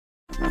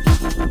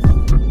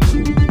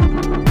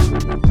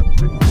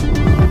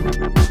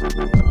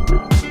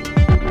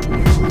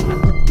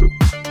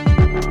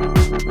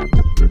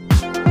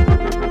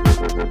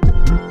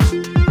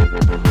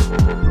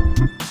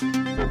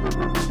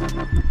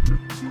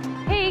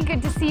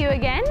good to see you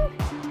again.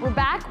 We're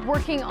back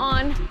working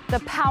on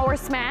the power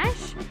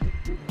smash.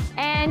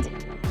 And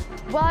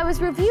while I was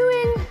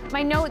reviewing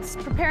my notes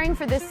preparing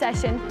for this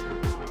session,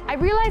 I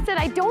realized that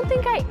I don't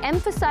think I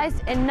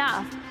emphasized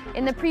enough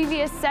in the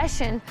previous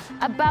session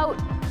about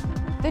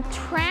the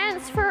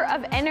transfer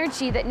of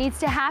energy that needs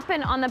to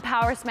happen on the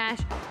power smash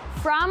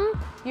from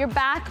your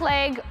back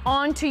leg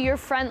onto your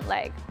front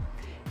leg.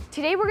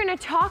 Today we're going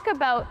to talk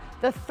about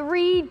the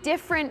 3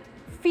 different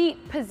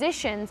feet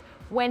positions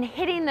when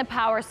hitting the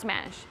power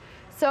smash.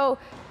 So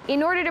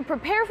in order to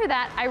prepare for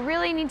that, I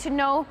really need to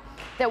know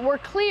that we're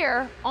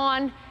clear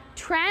on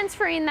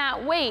transferring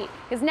that weight,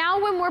 because now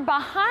when we're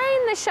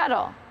behind the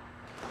shuttle,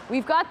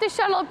 we've got the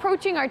shuttle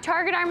approaching, our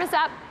target arm is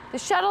up, the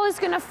shuttle is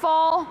going to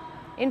fall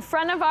in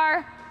front of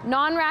our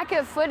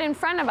non-racket foot in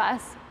front of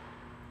us.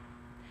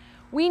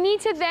 We need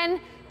to then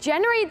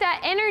generate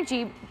that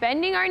energy,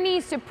 bending our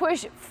knees to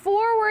push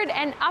forward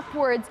and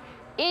upwards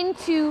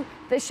into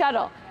the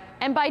shuttle.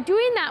 And by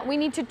doing that, we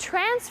need to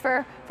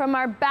transfer from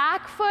our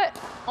back foot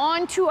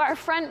onto our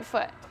front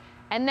foot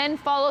and then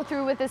follow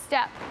through with a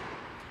step.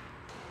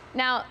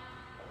 Now,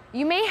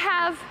 you may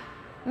have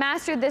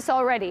mastered this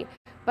already,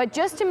 but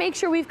just to make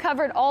sure we've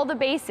covered all the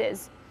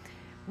bases,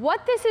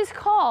 what this is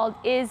called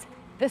is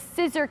the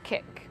scissor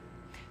kick.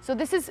 So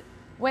this is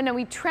when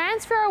we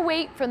transfer our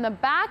weight from the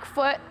back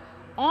foot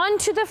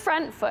onto the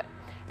front foot.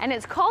 And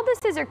it's called the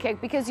scissor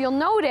kick because you'll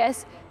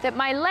notice that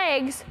my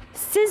legs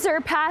scissor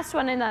past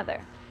one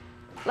another,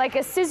 like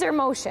a scissor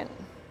motion.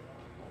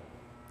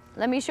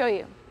 Let me show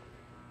you.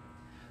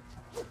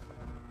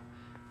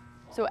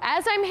 So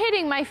as I'm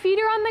hitting, my feet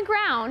are on the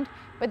ground,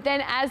 but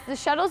then as the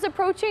shuttle's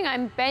approaching,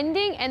 I'm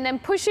bending and then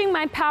pushing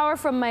my power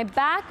from my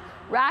back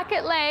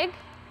racket leg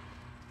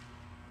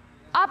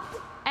up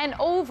and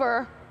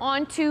over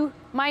onto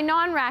my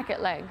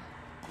non-racket leg.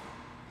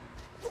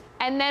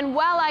 And then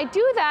while I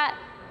do that,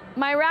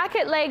 my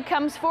racket leg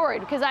comes forward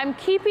because I'm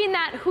keeping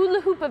that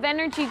hula hoop of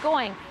energy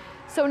going.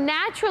 So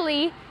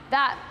naturally,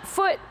 that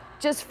foot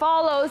just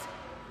follows,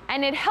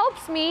 and it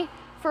helps me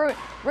for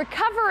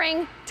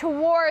recovering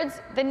towards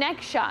the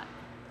next shot.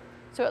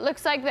 So it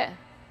looks like this.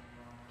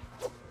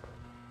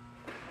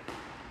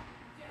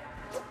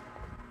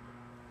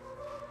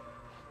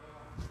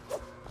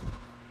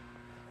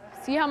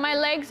 See how my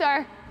legs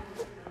are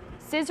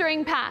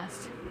scissoring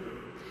past?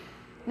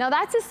 Now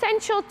that's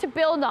essential to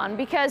build on,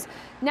 because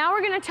now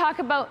we're going to talk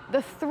about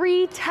the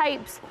 3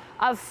 types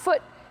of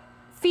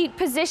feet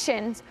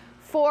positions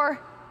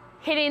for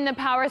hitting the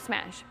power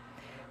smash.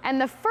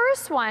 And the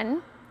first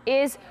one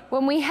is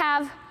when we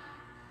have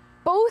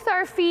both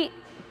our feet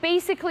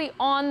basically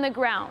on the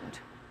ground.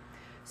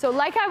 So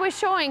like I was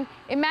showing,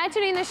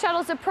 imagining the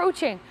shuttle's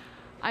approaching,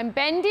 I'm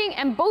bending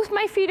and both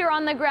my feet are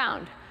on the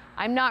ground.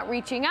 I'm not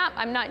reaching up,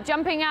 I'm not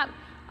jumping up,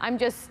 I'm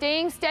just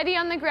staying steady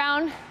on the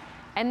ground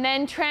and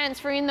then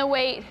transferring the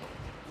weight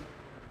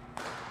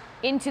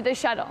into the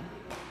shuttle.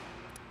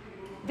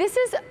 This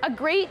is a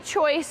great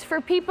choice for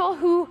people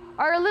who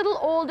are a little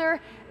older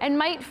and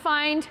might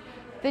find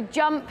the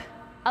jump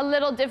a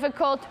little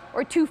difficult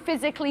or too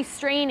physically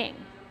straining.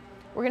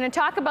 We're going to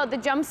talk about the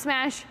jump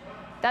smash.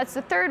 That's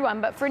the 3rd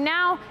one. But for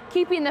now,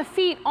 keeping the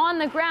feet on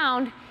the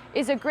ground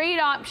is a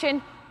great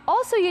option.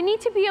 Also, you need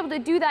to be able to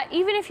do that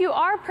even if you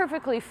are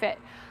perfectly fit.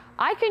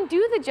 I can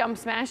do the jump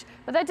smash,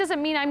 but that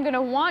doesn't mean I'm going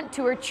to want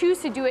to or choose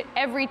to do it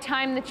every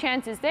time the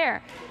chance is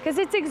there, because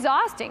it's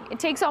exhausting. It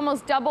takes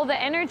almost double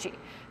the energy.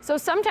 So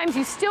sometimes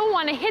you still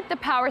want to hit the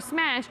power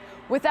smash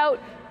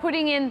without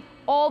putting in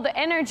all the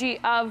energy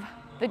of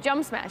the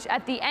jump smash.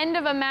 At the end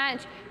of a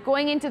match,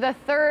 going into the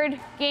 3rd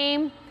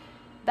game,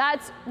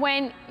 that's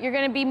when you're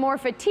going to be more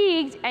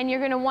fatigued and you're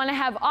going to want to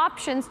have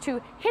options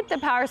to hit the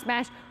power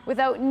smash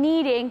without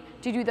needing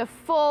to do the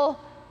full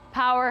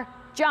power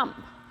jump.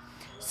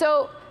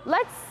 So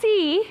let's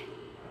see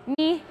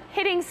me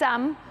hitting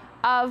some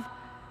of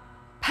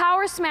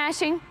power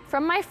smashing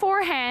from my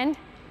forehand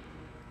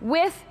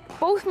with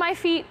both my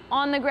feet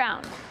on the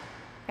ground.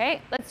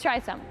 Okay, let's try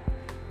some.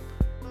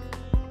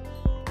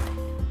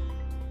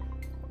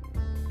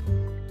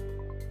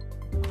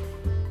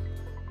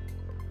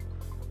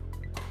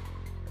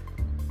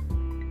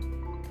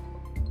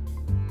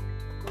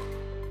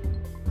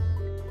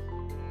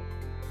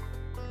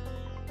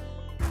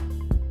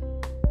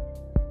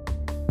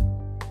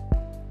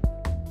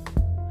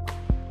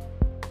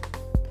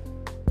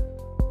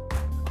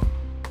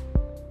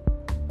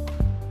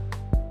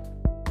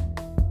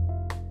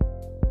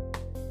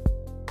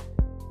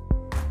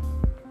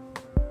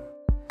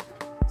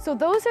 So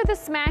those are the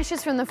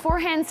smashes from the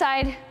forehand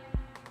side,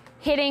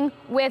 hitting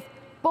with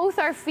both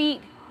our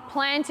feet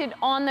planted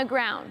on the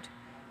ground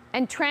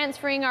and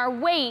transferring our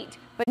weight,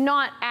 but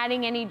not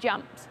adding any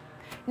jumps.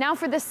 Now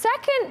for the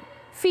second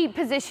feet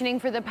positioning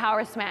for the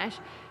power smash,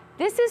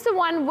 this is the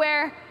one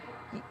where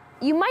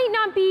you might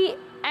not be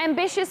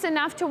ambitious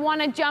enough to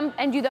want to jump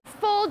and do the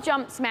full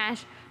jump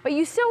smash, but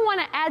you still want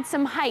to add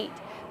some height,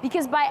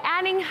 because by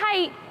adding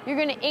height, you're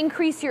going to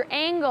increase your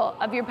angle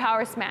of your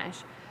power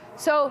smash.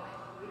 So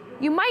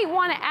you might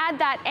want to add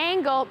that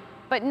angle,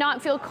 but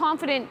not feel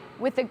confident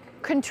with the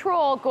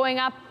control going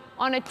up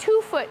on a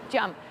 2-foot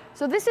jump.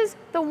 So this is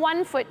the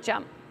 1-foot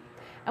jump.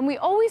 And we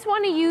always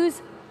want to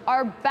use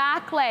our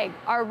back leg,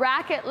 our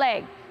racket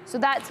leg. So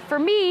that's, for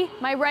me,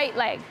 my right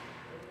leg.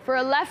 For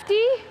a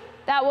lefty,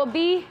 that will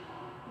be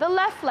the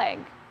left leg.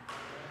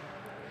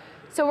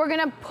 So we're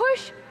going to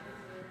push,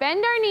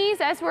 bend our knees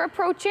as we're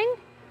approaching,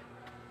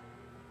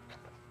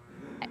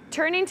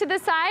 turning to the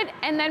side,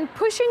 and then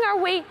pushing our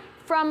weight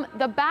from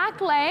the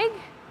back leg.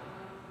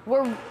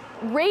 We're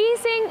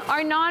raising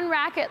our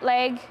non-racket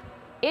leg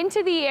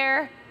into the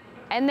air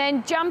and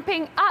then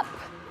jumping up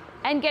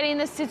and getting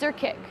the scissor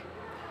kick.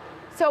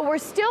 So we're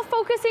still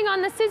focusing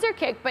on the scissor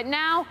kick, but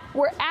now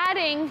we're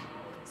adding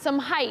some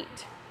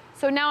height.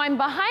 So now I'm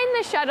behind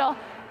the shuttle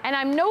and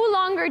I'm no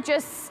longer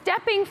just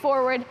stepping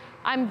forward,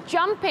 I'm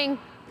jumping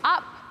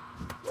up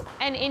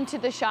and into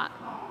the shot.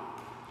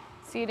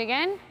 See it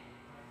again?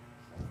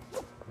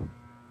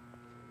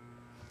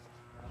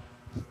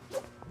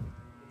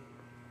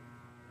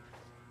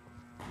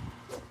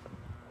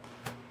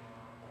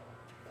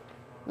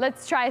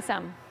 Let's try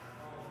some.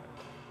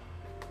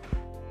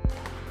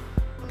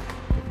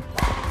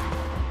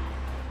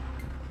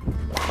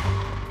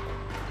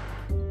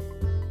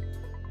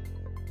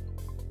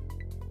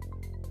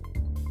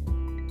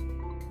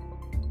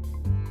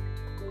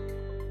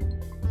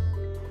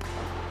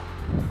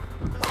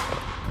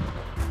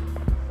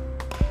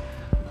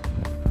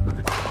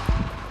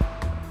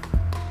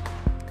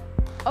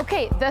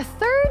 Okay, the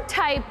third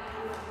type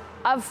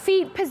of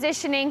feet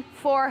positioning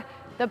for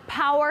the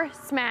power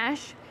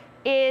smash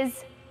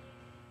is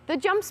the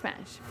jump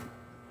smash.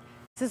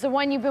 This is the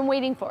one you've been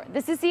waiting for.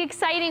 This is the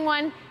exciting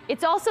one.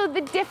 It's also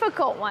the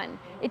difficult one.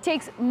 It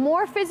takes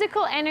more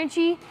physical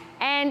energy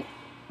and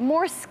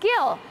more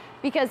skill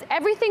because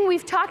everything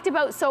we've talked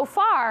about so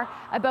far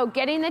about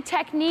getting the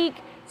technique,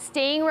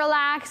 staying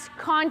relaxed,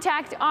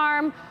 contact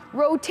arm,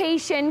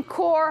 rotation,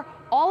 core,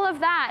 all of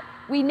that,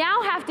 we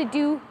now have to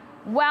do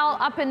while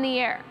up in the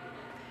air.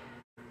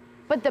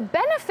 But the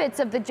benefits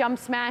of the jump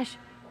smash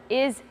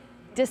is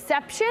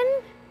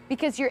deception,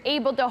 because you're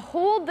able to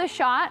hold the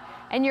shot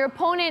and your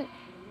opponent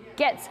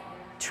gets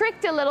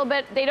tricked a little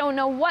bit. They don't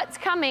know what's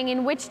coming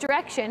in which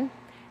direction.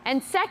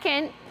 And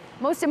second,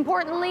 most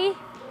importantly,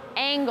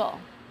 angle.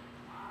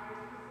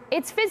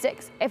 It's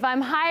physics. If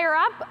I'm higher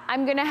up,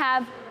 I'm gonna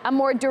have a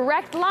more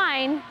direct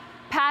line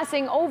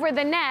passing over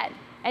the net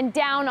and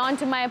down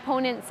onto my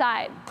opponent's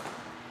side.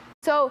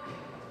 So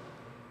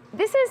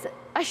this is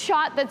a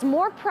shot that's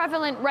more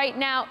prevalent right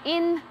now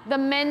in the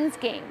men's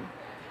game.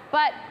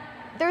 But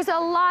there's a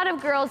lot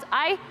of girls.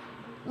 I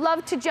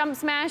loved to jump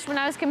smash when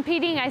I was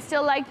competing. I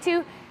still like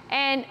to.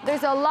 And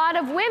there's a lot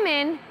of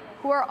women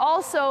who are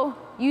also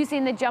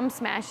using the jump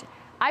smash.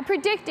 I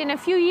predict in a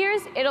few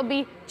years, it'll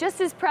be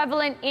just as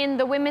prevalent in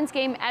the women's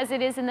game as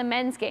it is in the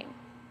men's game.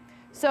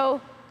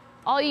 So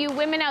all you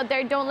women out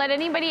there, don't let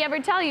anybody ever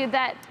tell you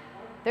that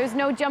there's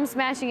no jump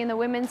smashing in the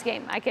women's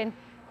game. I can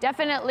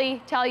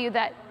definitely tell you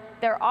that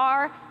there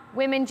are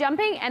women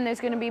jumping and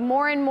there's going to be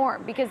more and more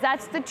because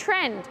that's the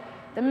trend.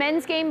 The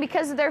men's game,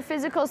 because of their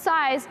physical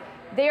size,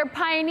 they are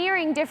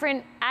pioneering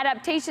different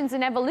adaptations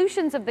and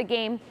evolutions of the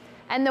game,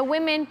 and the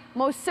women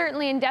most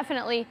certainly and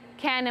definitely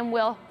can and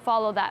will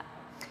follow that.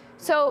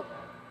 So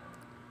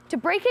to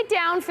break it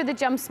down for the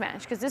jump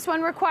smash, because this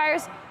one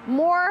requires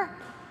more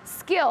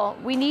skill,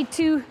 we need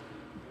to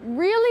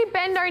really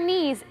bend our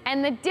knees,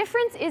 and the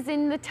difference is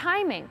in the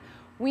timing.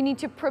 We need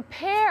to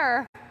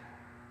prepare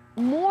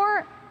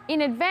more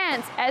in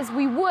advance as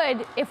we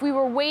would if we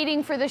were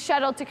waiting for the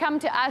shuttle to come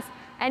to us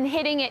and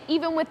hitting it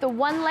even with the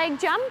one leg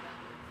jump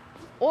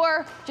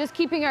or just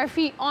keeping our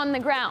feet on the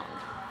ground.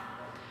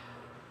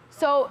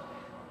 So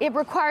it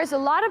requires a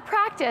lot of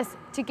practice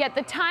to get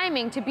the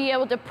timing to be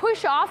able to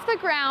push off the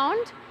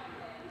ground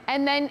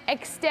and then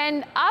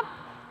extend up,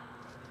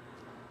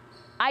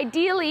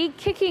 ideally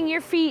kicking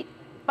your feet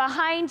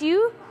behind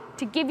you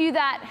to give you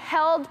that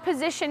held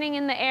positioning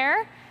in the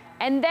air,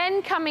 and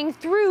then coming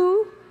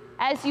through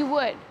as you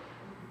would.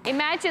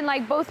 Imagine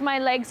like both my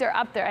legs are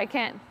up there. I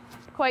can't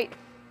quite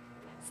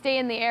stay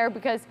in the air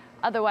because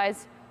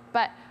otherwise,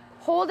 but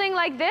holding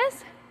like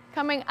this,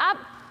 coming up,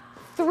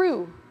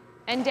 through,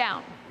 and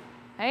down,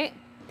 right?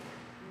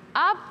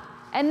 Up,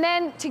 and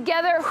then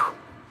together,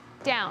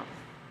 down.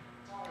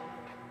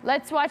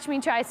 Let's watch me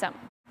try some.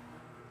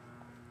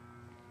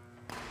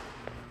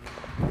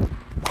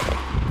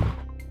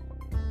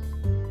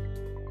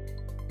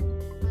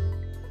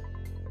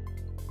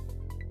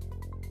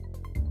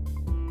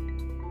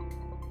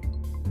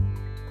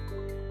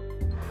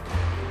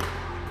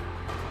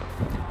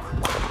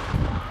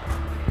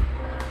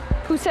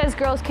 Who says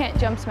girls can't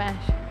jump smash?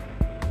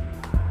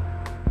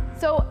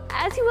 So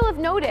as you will have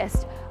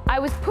noticed, I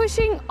was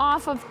pushing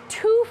off of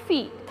 2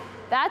 feet.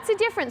 That's a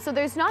difference. So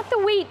there's not the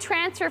weight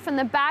transfer from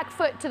the back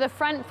foot to the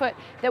front foot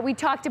that we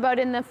talked about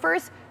in the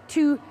first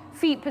 2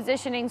 feet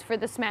positionings for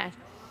the smash,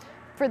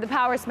 for the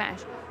power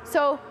smash.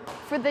 So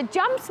for the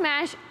jump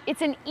smash,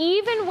 it's an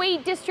even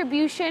weight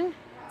distribution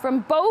from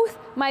both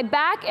my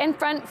back and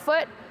front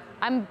foot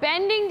I'm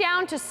bending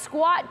down to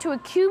squat to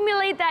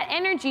accumulate that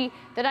energy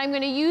that I'm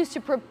going to use to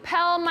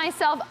propel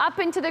myself up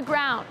into the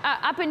ground,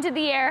 up into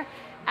the air,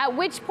 at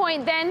which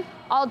point then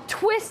I'll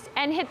twist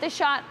and hit the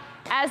shot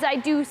as I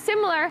do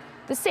similar,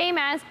 the same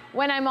as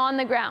when I'm on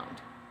the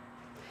ground.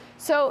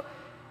 So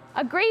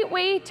a great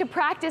way to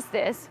practice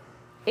this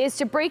is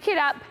to break it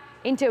up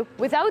into,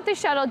 without the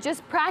shuttle,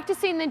 just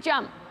practicing the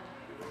jump,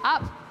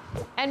 up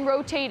and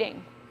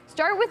rotating.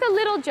 Start with a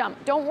little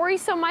jump. Don't worry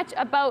so much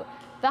about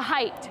the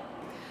height.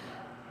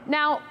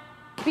 Now,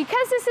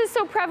 because this is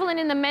so prevalent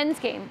in the men's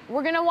game,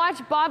 we're going to watch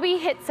Bobby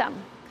hit some.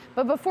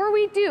 But before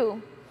we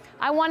do,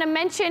 I want to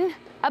mention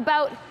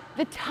about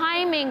the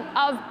timing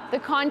of the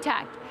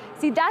contact.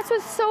 See, that's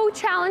what's so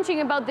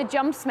challenging about the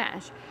jump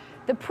smash.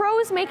 The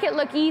pros make it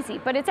look easy,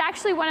 but it's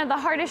actually one of the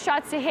hardest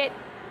shots to hit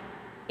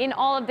in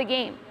all of the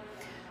game.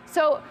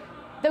 So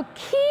the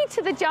key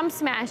to the jump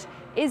smash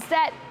is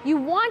that you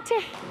want to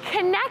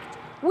connect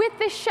with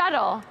the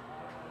shuttle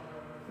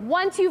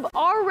once you've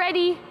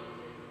already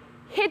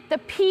hit the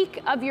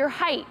peak of your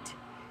height.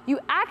 You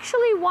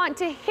actually want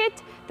to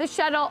hit the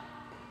shuttle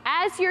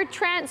as you're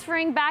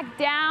transferring back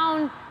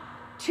down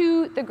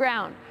to the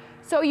ground.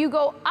 So you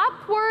go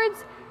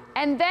upwards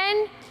and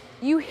then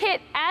you hit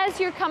as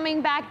you're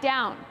coming back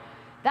down.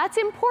 That's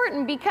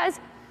important because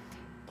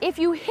if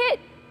you hit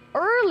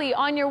early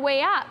on your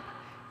way up,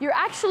 you're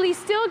actually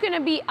still going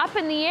to be up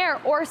in the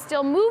air or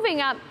still moving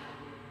up.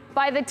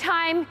 By the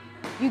time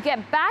you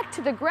get back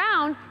to the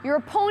ground, your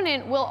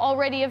opponent will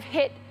already have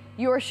hit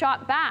your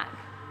shot back.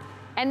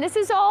 And this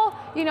is all,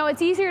 you know,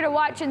 it's easier to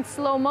watch in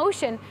slow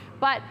motion,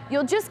 but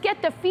you'll just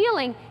get the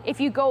feeling if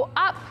you go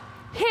up,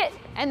 hit,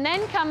 and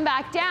then come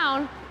back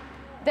down,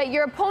 that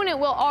your opponent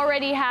will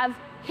already have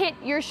hit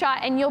your shot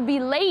and you'll be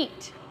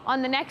late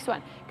on the next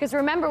one. Because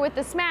remember, with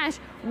the smash,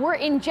 we're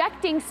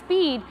injecting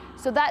speed,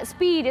 so that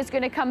speed is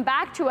going to come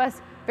back to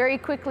us very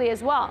quickly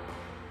as well.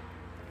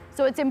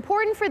 So it's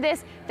important for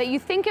this that you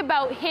think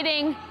about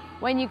hitting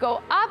when you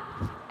go up,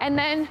 and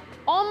then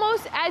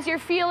almost as you're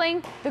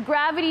feeling the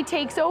gravity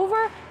takes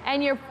over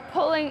and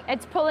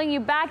it's pulling you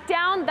back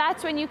down,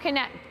 that's when you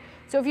connect.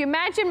 So if you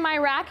imagine my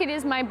racket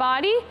is my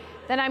body,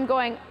 then I'm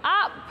going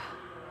up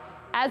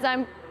as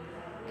I'm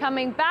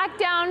coming back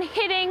down,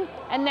 hitting,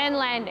 and then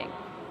landing.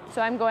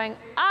 So I'm going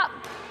up,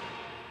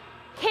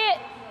 hit,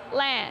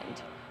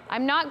 land.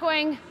 I'm not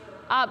going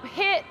up,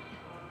 hit,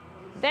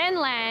 then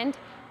land.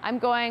 I'm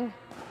going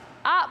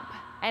up,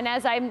 and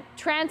as I'm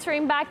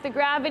transferring back the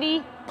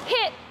gravity,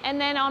 hit, and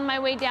then on my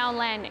way down,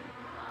 landing.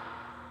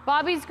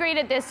 Bobby's great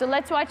at this, so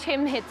let's watch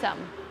him hit some.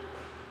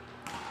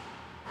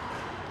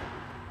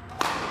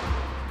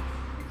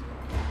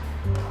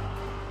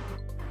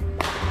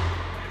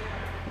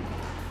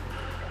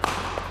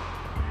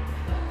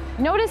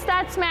 Notice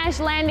that smash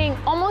landing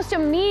almost a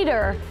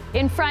meter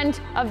in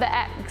front of the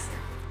X.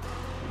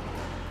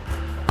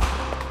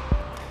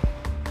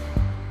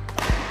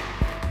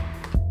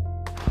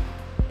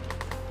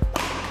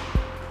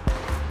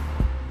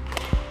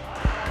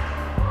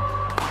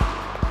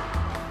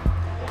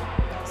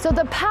 So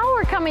the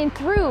power coming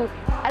through,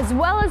 as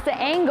well as the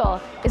angle,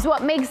 is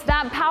what makes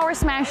that power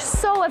smash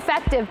so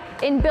effective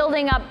in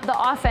building up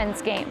the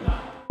offense game.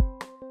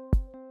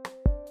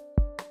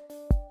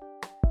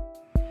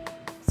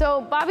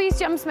 So Bobby's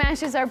jump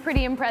smashes are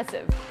pretty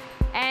impressive.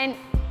 And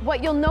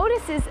what you'll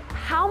notice is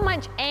how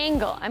much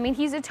angle. I mean,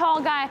 he's a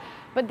tall guy,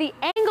 but the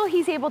angle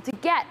he's able to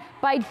get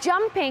by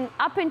jumping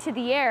up into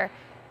the air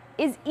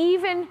is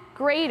even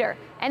greater.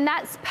 And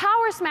that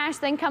power smash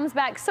then comes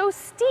back so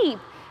steep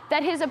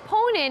that his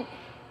opponent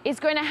is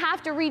going to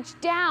have to reach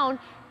down,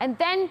 and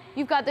then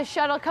you've got the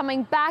shuttle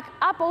coming back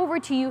up over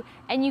to you,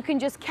 and you can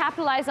just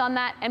capitalize on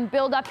that and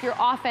build up your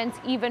offense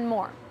even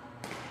more.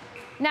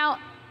 Now,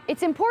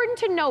 it's important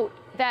to note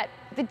that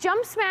the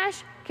jump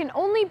smash can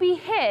only be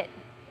hit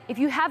if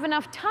you have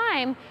enough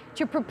time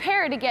to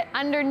prepare to get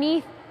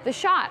underneath the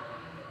shot.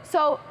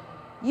 So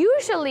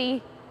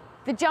usually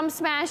the jump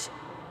smash,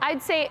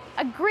 I'd say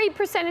a great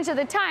percentage of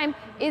the time,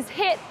 is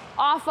hit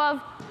off of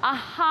a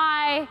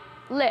high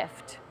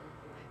lift.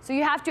 So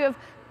you have to have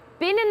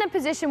been in the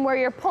position where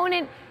your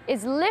opponent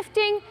is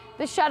lifting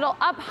the shuttle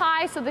up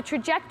high, so the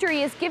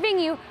trajectory is giving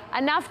you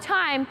enough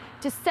time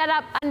to set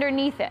up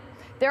underneath it.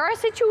 There are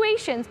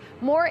situations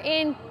more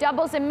in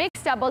doubles and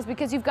mixed doubles,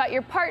 because you've got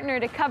your partner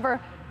to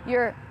cover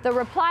the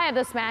reply of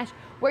the smash,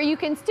 where you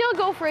can still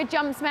go for a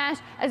jump smash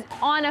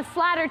on a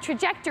flatter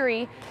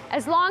trajectory,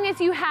 as long as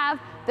you have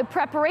the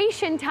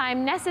preparation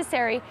time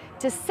necessary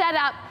to set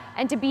up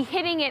and to be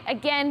hitting it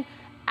again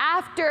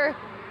after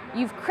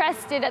you've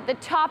crested at the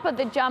top of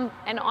the jump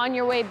and on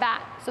your way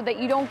back, so that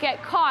you don't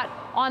get caught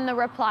on the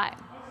reply.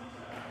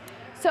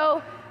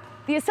 So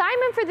the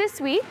assignment for this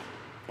week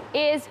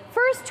is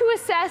first to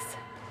assess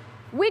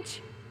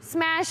which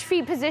smash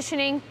feet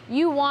positioning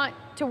you want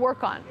to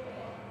work on.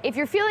 If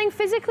you're feeling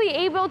physically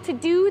able to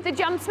do the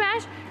jump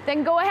smash,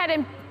 then go ahead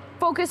and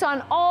focus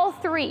on all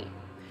three.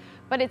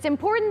 But it's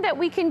important that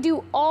we can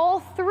do all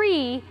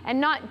three and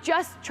not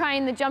just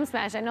trying the jump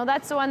smash. I know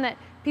that's the one that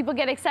people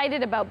get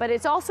excited about, but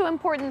it's also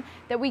important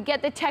that we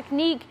get the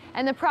technique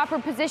and the proper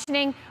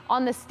positioning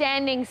on the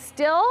standing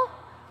still,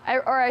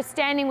 or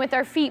standing with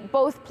our feet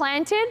both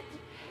planted,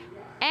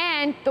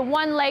 and the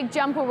one leg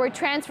jump where we're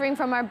transferring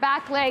from our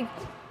back leg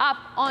up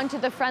onto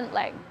the front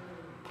leg.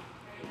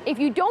 If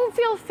you don't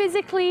feel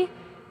physically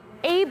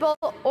able,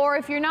 or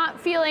if you're not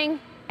feeling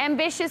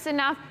ambitious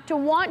enough to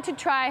want to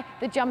try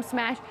the jump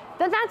smash,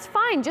 then that's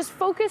fine. Just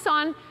focus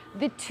on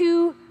the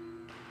two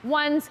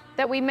ones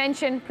that we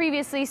mentioned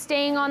previously,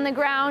 staying on the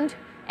ground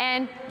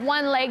and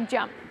one leg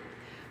jump.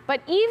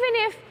 But even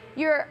if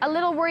you're a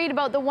little worried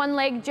about the one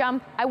leg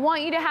jump, I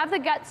want you to have the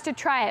guts to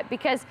try it,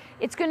 because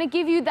it's going to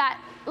give you that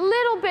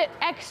little bit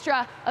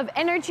extra of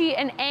energy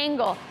and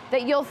angle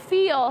that you'll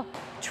feel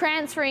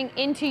transferring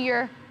into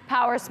your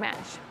power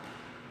smash.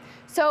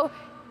 So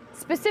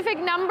specific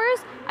numbers,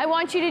 I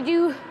want you to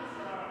do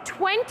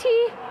 20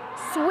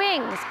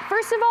 swings.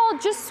 First of all,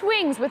 just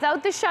swings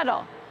without the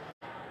shuttle,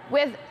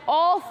 with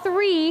all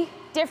 3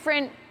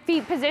 different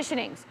feet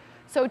positionings.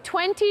 So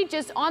 20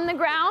 just on the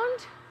ground,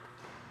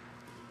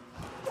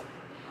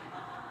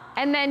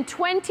 and then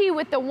 20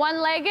 with the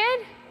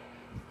one-legged,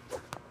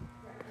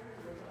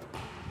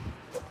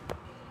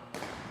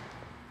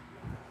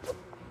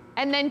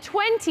 and then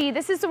 20,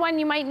 this is the one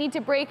you might need to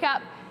break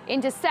up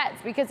into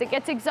sets because it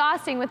gets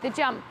exhausting with the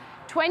jump.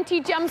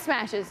 20 jump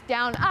smashes,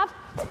 down, up,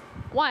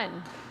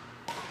 1,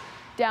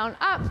 down,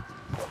 up,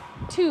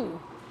 2,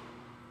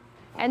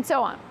 and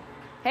so on.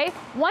 Okay,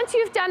 once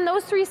you've done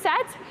those 3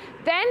 sets,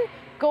 then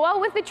go out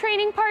with the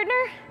training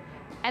partner,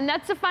 and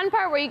that's the fun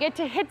part where you get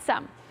to hit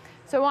some.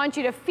 So I want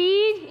you to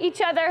feed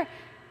each other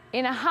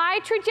in a high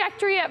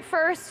trajectory at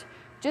first,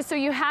 just so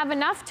you have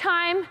enough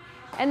time,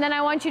 and then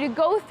I want you to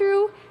go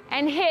through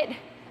and hit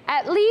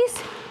at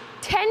least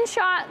 10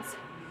 shots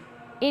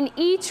in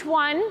each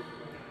one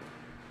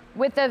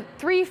with the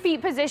 3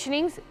 feet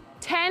positionings,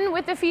 10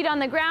 with the feet on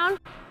the ground,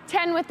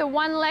 10 with the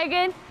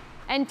one-legged,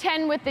 and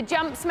 10 with the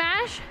jump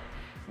smash.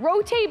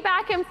 Rotate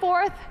back and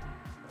forth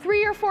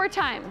 3 or 4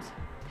 times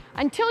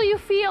until you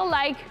feel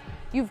like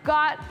you've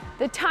got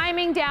the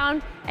timing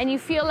down and you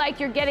feel like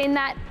you're getting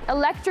that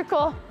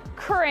electrical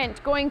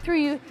current going through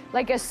you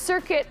like a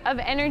circuit of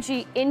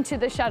energy into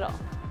the shuttle.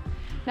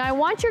 Now I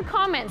want your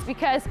comments,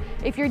 because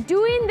if you're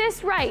doing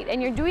this right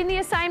and you're doing the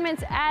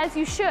assignments as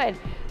you should,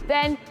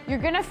 then you're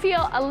gonna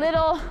feel a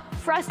little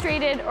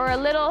frustrated or a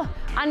little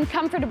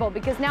uncomfortable,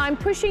 because now I'm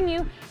pushing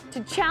you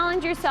to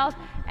challenge yourself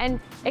and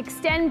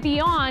extend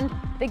beyond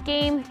the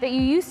game that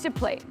you used to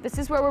play. This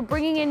is where we're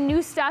bringing in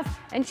new stuff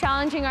and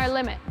challenging our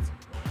limits.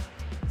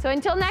 So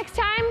until next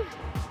time,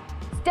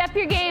 step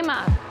your game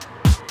up.